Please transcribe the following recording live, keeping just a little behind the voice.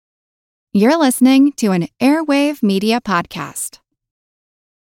You're listening to an Airwave Media Podcast.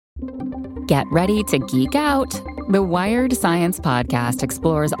 Get ready to geek out. The Wired Science Podcast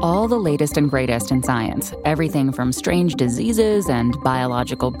explores all the latest and greatest in science. Everything from strange diseases and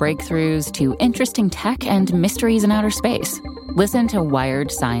biological breakthroughs to interesting tech and mysteries in outer space. Listen to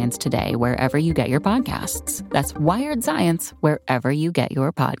Wired Science today wherever you get your podcasts. That's Wired Science wherever you get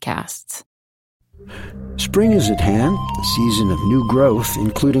your podcasts. Spring is at hand, a season of new growth,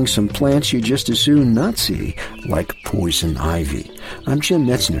 including some plants you just as soon not see, like poison ivy. I'm Jim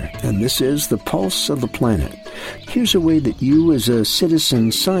Metzner, and this is The Pulse of the Planet. Here's a way that you, as a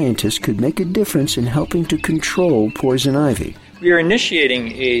citizen scientist, could make a difference in helping to control poison ivy. We are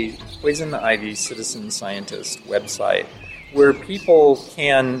initiating a poison ivy citizen scientist website where people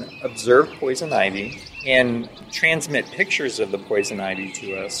can observe poison ivy and transmit pictures of the poison ivy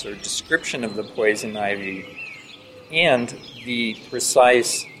to us, or description of the poison ivy, and the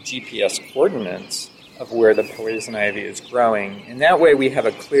precise GPS coordinates of where the poison ivy is growing. And that way we have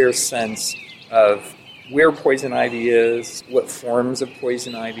a clear sense of where poison ivy is, what forms of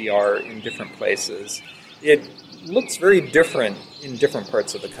poison ivy are in different places. It looks very different in different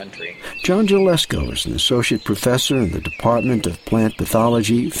parts of the country. John Gillespie is an associate professor in the Department of Plant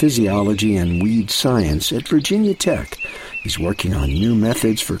Pathology, Physiology, and Weed Science at Virginia Tech. He's working on new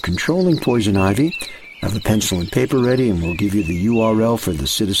methods for controlling poison ivy. Have the pencil and paper ready, and we'll give you the URL for the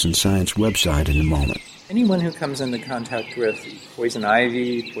Citizen Science website in a moment. Anyone who comes into contact with poison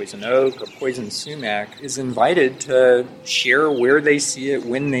ivy, poison oak, or poison sumac is invited to share where they see it,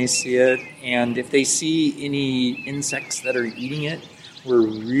 when they see it, and if they see any insects that are eating it, we're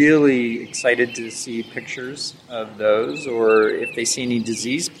really excited to see pictures of those, or if they see any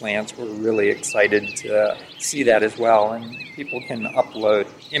diseased plants, we're really excited to see that as well, and people can upload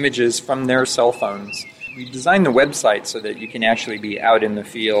images from their cell phones. We designed the website so that you can actually be out in the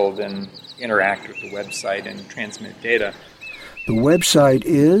field and interact with the website and transmit data. The website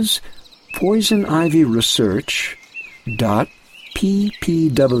is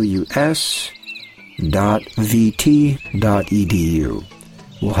poisonivyresearch.ppws.vt.edu.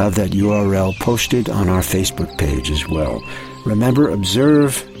 We'll have that URL posted on our Facebook page as well. Remember,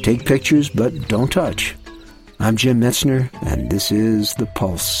 observe, take pictures, but don't touch. I'm Jim Metzner, and this is The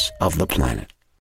Pulse of the Planet.